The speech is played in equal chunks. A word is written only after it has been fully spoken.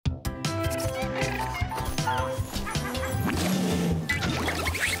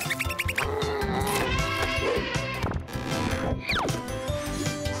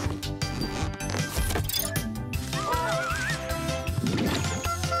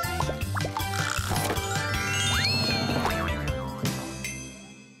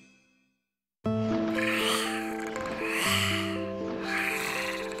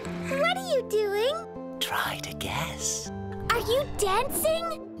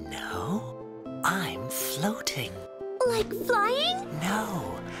dancing? No, I'm floating. Like flying?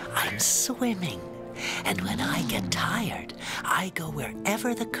 No, I'm swimming. And when I get tired, I go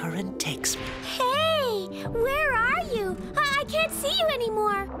wherever the current takes me. Hey, where are you? I can't see you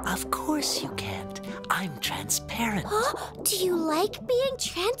anymore. Of course you can't. I'm transparent. Do you like being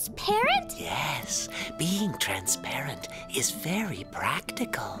transparent? Yes, being transparent is very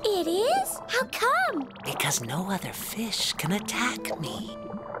practical. It is? How come? Because no other fish can attack me.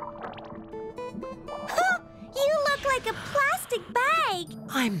 You look like a plastic bag.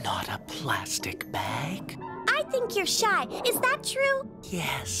 I'm not a plastic bag. I think you're shy. Is that true?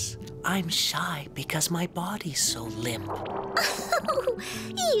 Yes, I'm shy because my body's so limp. Oh,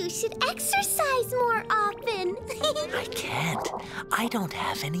 you should exercise more often. I can't. I don't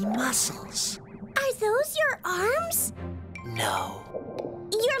have any muscles. Are those your arms? No.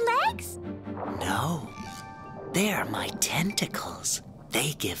 Your legs? No. They're my tentacles.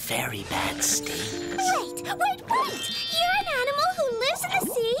 They give very bad stings. Wait! You're an animal who lives in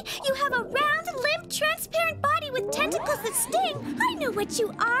the sea. You have a round, limp, transparent body with tentacles that sting. I know what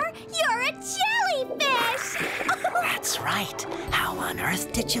you are. You're a jellyfish. That's right. How on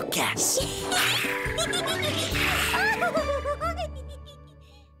earth did you guess?